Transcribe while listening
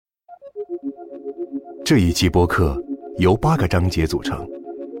这一期播客由8个章节组成，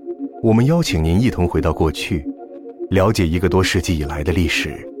我们邀请您一同回到过去，了解1个多世纪以来的历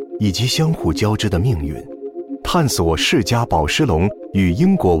史以及相互交织的命运，探索世家宝狮龙与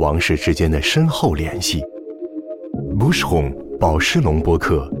英国王室之间的深厚联系。Bushhorn 宝狮龙播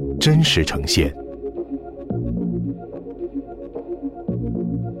客真实呈现。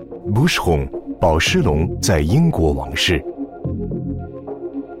Bushhorn 宝狮龙在英国王室。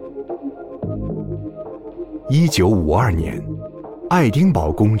1952年，爱丁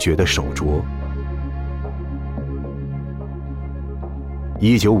堡公爵的手镯。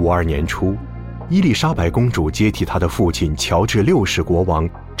1952年初，伊丽莎白公主接替她的父亲乔治6世国王，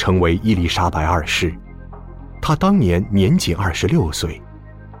成为伊丽莎白2世。她当年年仅26岁。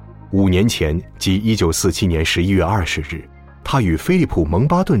5年前，即1947年11月20日，她与菲利普·蒙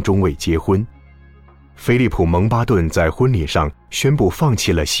巴顿中尉结婚。菲利普·蒙巴顿在婚礼上宣布放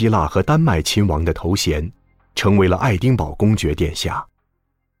弃了希腊和丹麦亲王的头衔，成为了爱丁堡公爵殿下。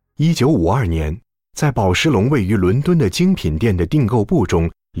1952年，在宝狮龙位于伦敦的精品店的订购簿中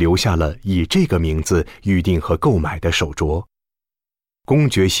留下了以这个名字预定和购买的手镯。公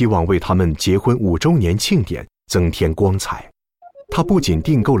爵希望为他们结婚5周年庆典增添光彩，他不仅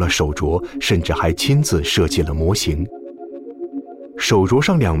订购了手镯，甚至还亲自设计了模型。手镯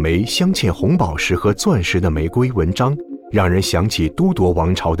上2枚镶嵌红宝石和钻石的玫瑰纹章，让人想起都铎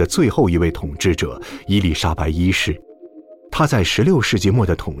王朝的最后一位统治者伊丽莎白1世。他在16世纪末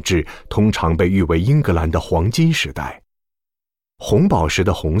的统治通常被誉为英格兰的黄金时代。红宝石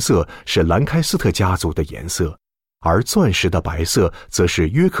的红色是兰开斯特家族的颜色，而钻石的白色则是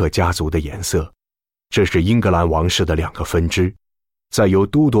约克家族的颜色。这是英格兰王室的2个分支。在由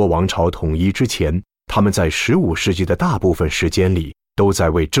都铎王朝统一之前，他们在15世纪的大部分时间里都在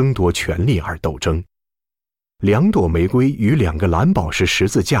为争夺权力而斗争。2朵玫瑰与2个蓝宝石十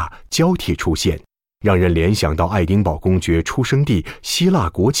字架交替出现，让人联想到爱丁堡公爵出生地希腊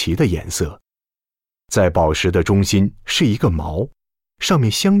国旗的颜色。在宝石的中心是一个矛，上面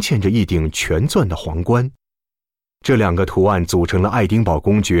镶嵌着一顶全钻的皇冠。这2个图案组成了爱丁堡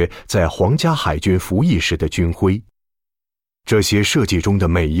公爵在皇家海军服役时的军徽。这些设计中的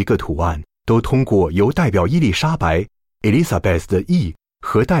每一个图案都通过由代表伊丽莎白 Elizabeth 的 E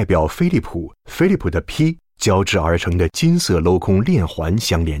和代表菲利普 Philip 的 P 交织而成的金色镂空链环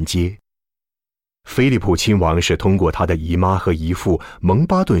相连接。菲利普亲王是通过他的姨妈和姨父蒙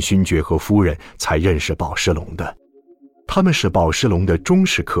巴顿勋爵和夫人才认识宝狮龙的，他们是宝狮龙的忠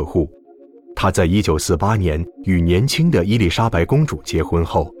实客户。他在1948年与年轻的伊丽莎白公主结婚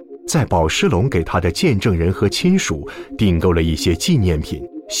后，在宝狮龙给他的见证人和亲属订购了一些纪念品、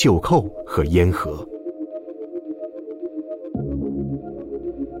袖扣和烟盒。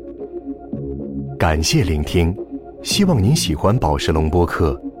感谢聆听，希望您喜欢宝狮龙播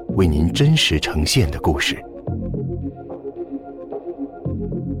客为您真实呈现的故事。